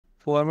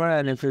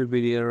Former NFL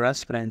player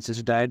Russ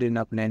Francis died in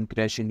a plane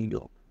crash in New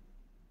York.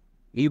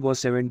 He was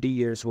 70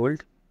 years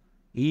old.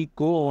 He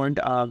co-owned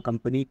a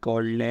company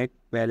called Lake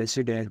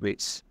Placid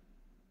Airways.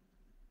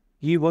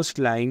 He was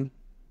flying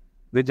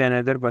with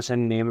another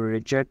person named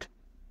Richard.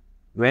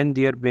 When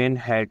their plane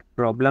had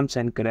problems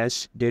and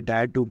crashed, they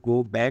tried to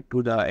go back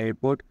to the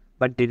airport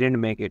but didn't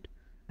make it.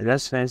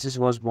 Russ Francis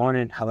was born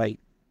in Hawaii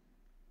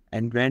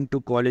and went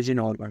to college in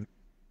Oregon.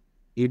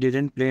 He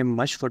didn't play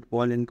much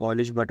football in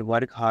college but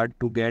worked hard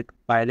to get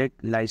pilot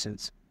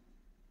license.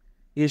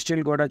 He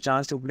still got a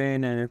chance to play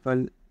in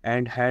NFL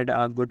and had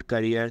a good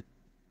career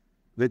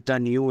with the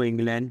New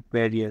England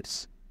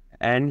Patriots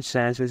and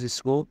San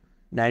Francisco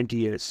 90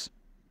 years.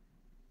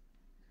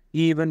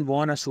 He even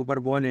won a Super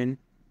Bowl in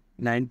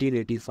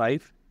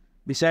 1985.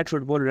 Besides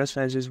football, Russ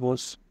Francis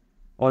was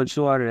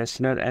also a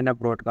wrestler and a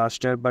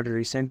broadcaster, but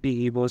recently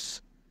he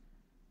was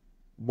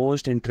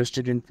most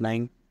interested in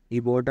flying. He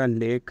bought a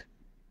Lake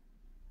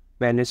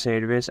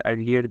Placid Airways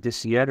earlier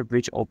this year,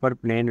 which offer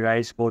plane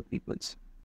rides for peoples.